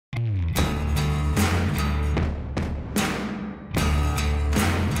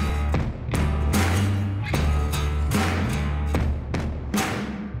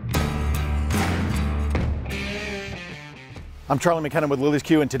I'm Charlie McKenna with Lillie's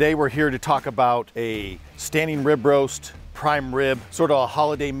Q, and today we're here to talk about a standing rib roast, prime rib, sort of a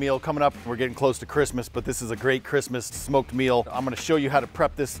holiday meal coming up. We're getting close to Christmas, but this is a great Christmas smoked meal. I'm gonna show you how to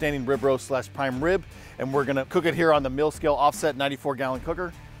prep this standing rib roast slash prime rib, and we're gonna cook it here on the mill scale offset 94-gallon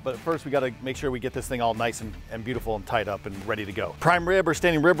cooker. But first we gotta make sure we get this thing all nice and beautiful and tied up and ready to go. Prime rib or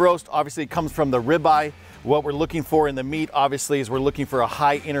standing rib roast obviously comes from the ribeye. What we're looking for in the meat obviously is we're looking for a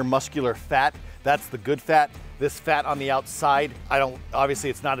high intermuscular fat. That's the good fat. This fat on the outside,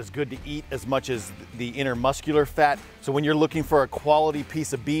 obviously it's not as good to eat as much as the intermuscular fat. So when you're looking for a quality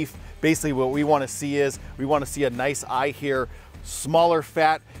piece of beef, basically what we wanna see is, we wanna see a nice eye here, smaller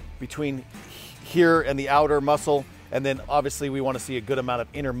fat between here and the outer muscle, and then obviously we wanna see a good amount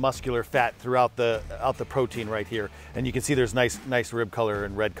of intermuscular fat throughout the protein right here. And you can see there's nice rib color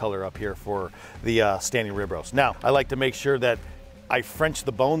and red color up here for the standing rib roast. Now, I like to make sure that I French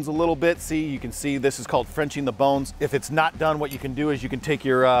the bones a little bit. See, you can see this is called Frenching the bones. If it's not done, what you can do is you can take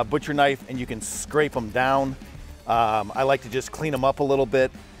your butcher knife and you can scrape them down. I like to just clean them up a little bit,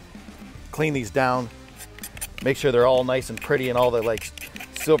 clean these down, make sure they're all nice and pretty and all the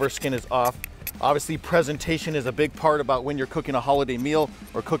silver skin is off. Obviously, presentation is a big part about when you're cooking a holiday meal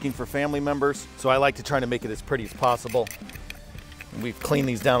or cooking for family members. So I like to try to make it as pretty as possible. We've cleaned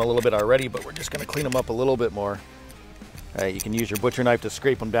these down a little bit already, but we're just gonna clean them up a little bit more. All right, you can use your butcher knife to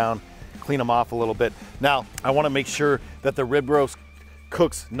scrape them down, clean them off a little bit. Now, I wanna make sure that the rib roast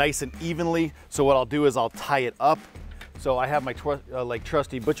cooks nice and evenly. So what I'll do is I'll tie it up. So I have my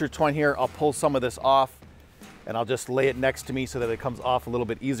trusty butcher twine here. I'll pull some of this off and I'll just lay it next to me so that it comes off a little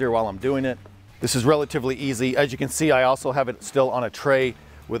bit easier while I'm doing it. This is relatively easy. As you can see, I also have it still on a tray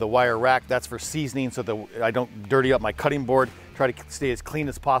with a wire rack. That's for seasoning so that I don't dirty up my cutting board. Try to stay as clean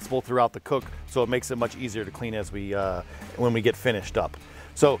as possible throughout the cook, so it makes it much easier to clean as when we get finished up.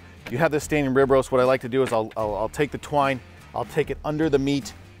 So you have this standing rib roast. What I like to do is I'll take the twine, I'll take it under the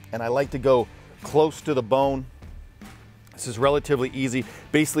meat, and I like to go close to the bone. This is relatively easy.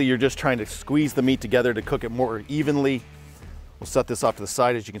 Basically, you're just trying to squeeze the meat together to cook it more evenly. We'll set this off to the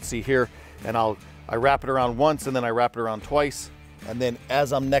side, as you can see here, and I wrap it around once, and then I wrap it around twice. And then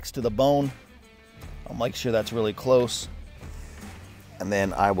as I'm next to the bone, I'll make sure that's really close. And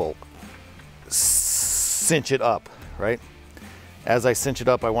then I will cinch it up, right? As I cinch it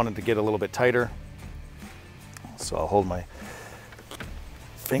up, I want it to get a little bit tighter. So I'll hold my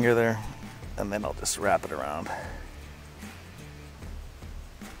finger there, and then I'll just wrap it around.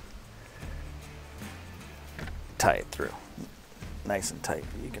 Tie it through, nice and tight.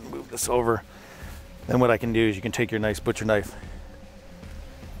 You can move this over. Then what I can do is you can take your nice butcher knife,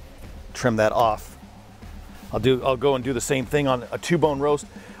 trim that off. I'll go and do the same thing on a 2-bone roast.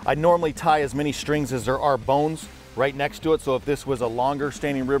 I normally tie as many strings as there are bones right next to it. So if this was a longer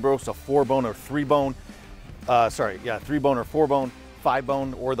standing rib roast, a 4-bone or 3-bone, 3-bone or 4-bone,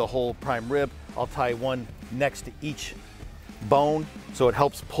 5-bone, or the whole prime rib, I'll tie one next to each bone so it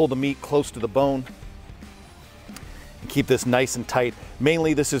helps pull the meat close to the bone and keep this nice and tight.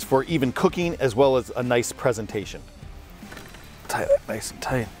 Mainly this is for even cooking as well as a nice presentation. Tie that nice and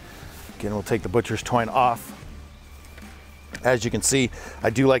tight. Again, we'll take the butcher's twine off. As you can see,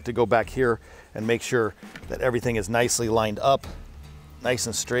 I do like to go back here and make sure that everything is nicely lined up, nice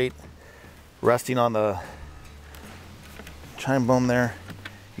and straight, resting on the chine bone there.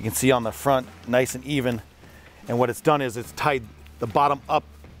 You can see on the front, nice and even. And what it's done is it's tied the bottom up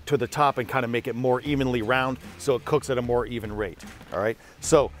to the top and kind of make it more evenly round so it cooks at a more even rate, all right?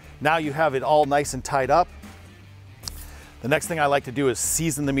 So now you have it all nice and tied up. The next thing I like to do is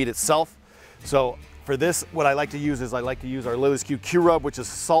season the meat itself. So for this, what I like to use is I like to use our Lillie's Q rub, which is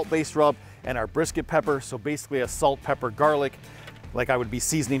a salt-based rub, and our brisket pepper. So basically a salt, pepper, garlic, like I would be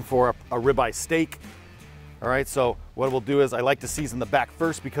seasoning for a ribeye steak. All right, so what we'll do is I like to season the back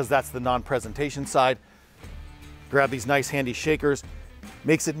first because that's the non-presentation side. Grab these nice handy shakers.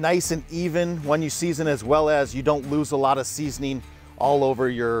 Makes it nice and even when you season, as well as you don't lose a lot of seasoning all over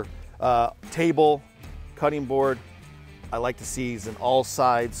your table, cutting board. I like to season all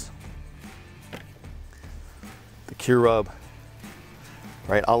sides. The Q rub,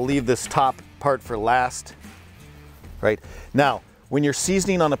 right? I'll leave this top part for last, right? Now, when you're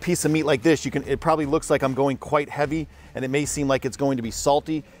seasoning on a piece of meat like this, it probably looks like I'm going quite heavy and it may seem like it's going to be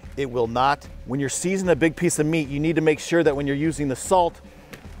salty. It will not. When you're seasoning a big piece of meat, you need to make sure that when you're using the salt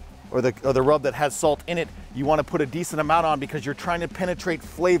or the rub that has salt in it, you want to put a decent amount on because you're trying to penetrate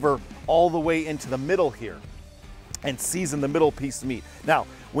flavor all the way into the middle here and season the middle piece of meat. Now,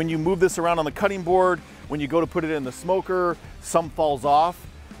 when you move this around on the cutting board, when you go to put it in the smoker, some falls off.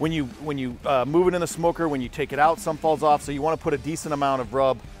 When you move it in the smoker, when you take it out, some falls off. So you want to put a decent amount of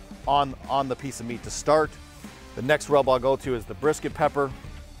rub on the piece of meat to start. The next rub I'll go to is the brisket pepper.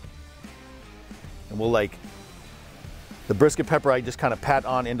 And we'll the brisket pepper, I just kind of pat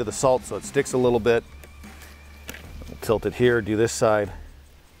on into the salt so it sticks a little bit. We'll tilt it here, do this side.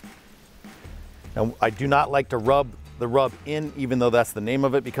 Now, I do not like to rub the rub in, even though that's the name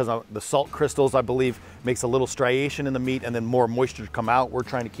of it, because the salt crystals, I believe, makes a little striation in the meat and then more moisture come out. We're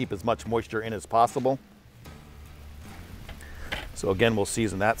trying to keep as much moisture in as possible. So again, we'll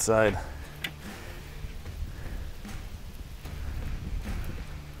season that side.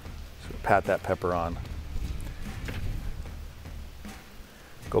 So pat that pepper on.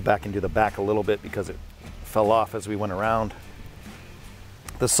 Go back and do the back a little bit because it fell off as we went around.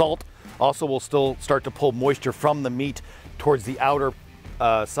 The salt also will still start to pull moisture from the meat towards the outer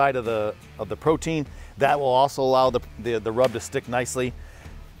side of the protein. That will also allow the rub to stick nicely.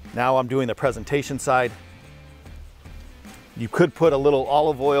 Now I'm doing the presentation side. You could put a little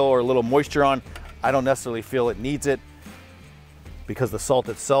olive oil or a little moisture on. I don't necessarily feel it needs it because the salt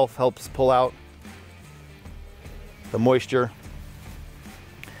itself helps pull out the moisture.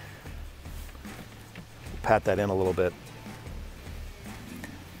 Pat that in a little bit.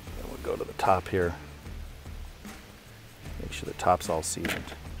 Then we'll go to the top here. Make sure the top's all seasoned.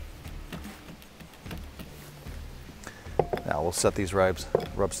 Now we'll set these rubs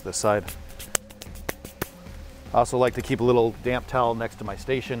to the side. I also like to keep a little damp towel next to my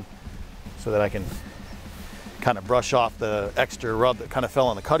station so that I can kind of brush off the extra rub that kind of fell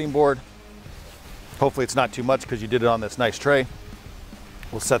on the cutting board. Hopefully it's not too much because you did it on this nice tray.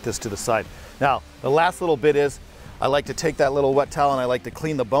 We'll set this to the side. Now, the last little bit is I like to take that little wet towel and I like to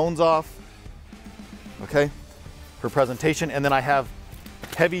clean the bones off, okay, for presentation. And then I have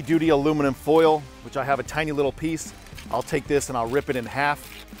heavy duty aluminum foil, which I have a tiny little piece. I'll take this and I'll rip it in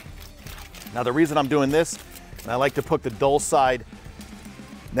half. Now the reason I'm doing this, and I like to put the dull side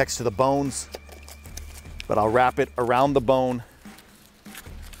next to the bones, but I'll wrap it around the bone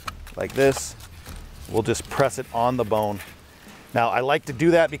like this. We'll just press it on the bone. Now I like to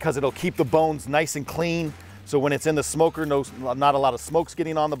do that because it'll keep the bones nice and clean. So when it's in the smoker, not a lot of smoke's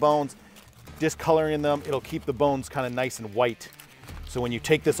getting on the bones, discoloring them, it'll keep the bones kind of nice and white. So when you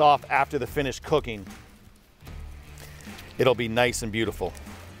take this off after the finished cooking, it'll be nice and beautiful.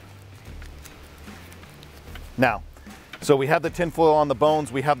 Now, so we have the tin foil on the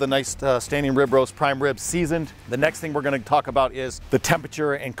bones. We have the nice standing rib roast prime rib seasoned. The next thing we're gonna talk about is the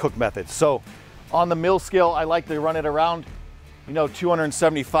temperature and cook method. So on the mill scale, I like to run it around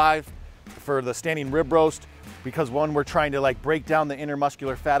 275 for the standing rib roast, because one, we're trying to break down the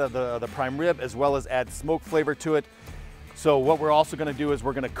intermuscular fat of the prime rib as well as add smoke flavor to it. So what we're also gonna do is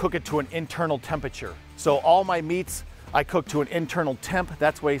we're gonna cook it to an internal temperature. So all my meats, I cook to an internal temp.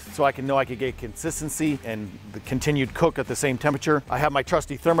 That's way so I can know I can get consistency and the continued cook at the same temperature. I have my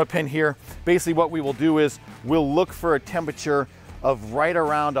trusty Thermopin here. Basically what we will do is we'll look for a temperature of right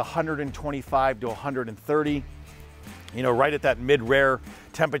around 125 to 130. Right at that mid-rare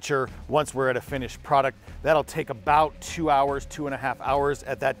temperature once we're at a finished product. That'll take about 2 hours, 2.5 hours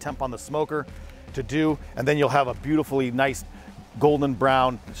at that temp on the smoker to do, and then you'll have a beautifully nice golden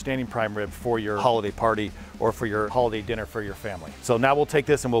brown standing prime rib for your holiday party or for your holiday dinner for your family. So now we'll take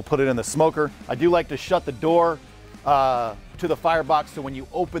this and we'll put it in the smoker. I do like to shut the door to the firebox so when you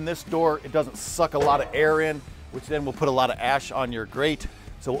open this door, it doesn't suck a lot of air in, which then will put a lot of ash on your grate.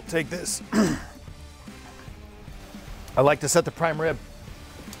 So we'll take this. I like to set the prime rib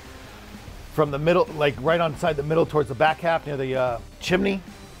from the middle, right on side the middle towards the back half near the chimney.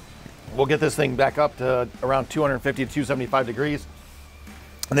 We'll get this thing back up to around 250 to 275 degrees.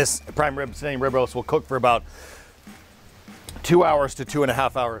 And this prime rib, standing rib roast will cook for about 2 hours to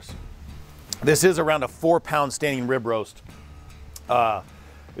 2.5 hours. This is around a 4-pound standing rib roast.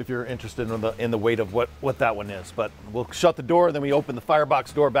 If you're interested in the weight of what that one is. But we'll shut the door, then we open the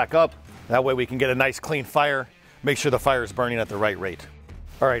firebox door back up. That way we can get a nice clean fire. Make sure the fire is burning at the right rate.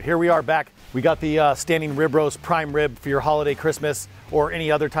 All right, here we are back. We got the standing rib roast prime rib for your holiday, Christmas, or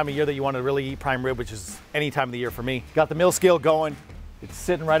any other time of year that you want to really eat prime rib, which is any time of the year for me. Got the mill scale going. It's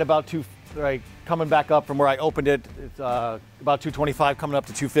sitting right about coming back up from where I opened it. It's about 225, coming up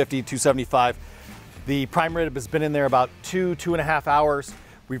to 250, 275. The prime rib has been in there about 2.5 hours.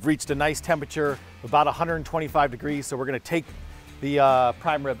 We've reached a nice temperature, about 125 degrees. So we're gonna take the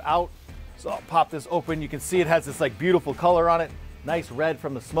prime rib out. So I'll pop this open. You can see it has this beautiful color on it. Nice red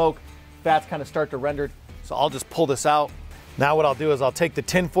from the smoke. Fats kind of start to render. So I'll just pull this out. Now what I'll do is I'll take the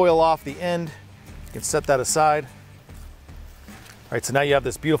tin foil off the end. You can set that aside. All right, so now you have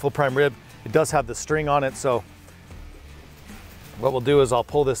this beautiful prime rib. It does have the string on it, so what we'll do is I'll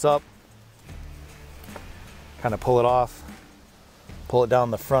pull this up, kind of pull it off, pull it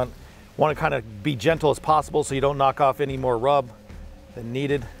down the front. Want to kind of be gentle as possible so you don't knock off any more rub than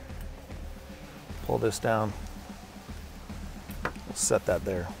needed. Pull this down. We'll set that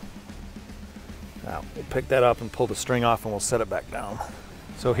there. Now we'll pick that up and pull the string off and we'll set it back down.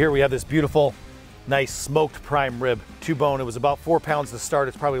 So here we have this beautiful, nice smoked prime rib, 2-bone. It was about 4 pounds to start.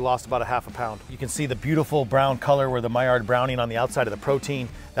 It's probably lost about a ½ pound. You can see the beautiful brown color where the Maillard browning on the outside of the protein.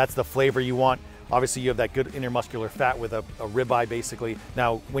 That's the flavor you want. Obviously you have that good intermuscular fat with a ribeye basically.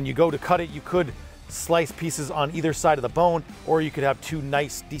 Now when you go to cut it, you could slice pieces on either side of the bone, or you could have 2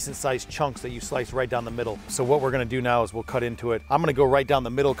 nice decent sized chunks that you slice right down the middle. So what we're gonna do now is we'll cut into it. I'm gonna go right down the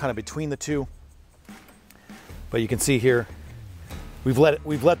middle, kind of between the two. But you can see here, we've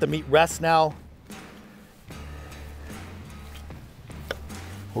let the meat rest now.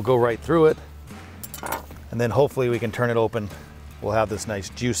 We'll go right through it, and then hopefully we can turn it open. We'll have this nice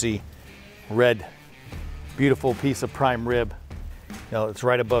juicy, red, beautiful piece of prime rib. You know, it's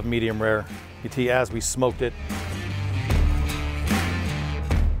right above medium rare. You can see as we smoked it.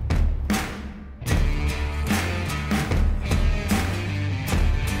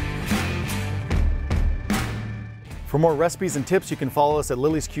 For more recipes and tips, you can follow us at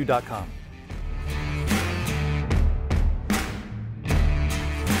lilliesq.com.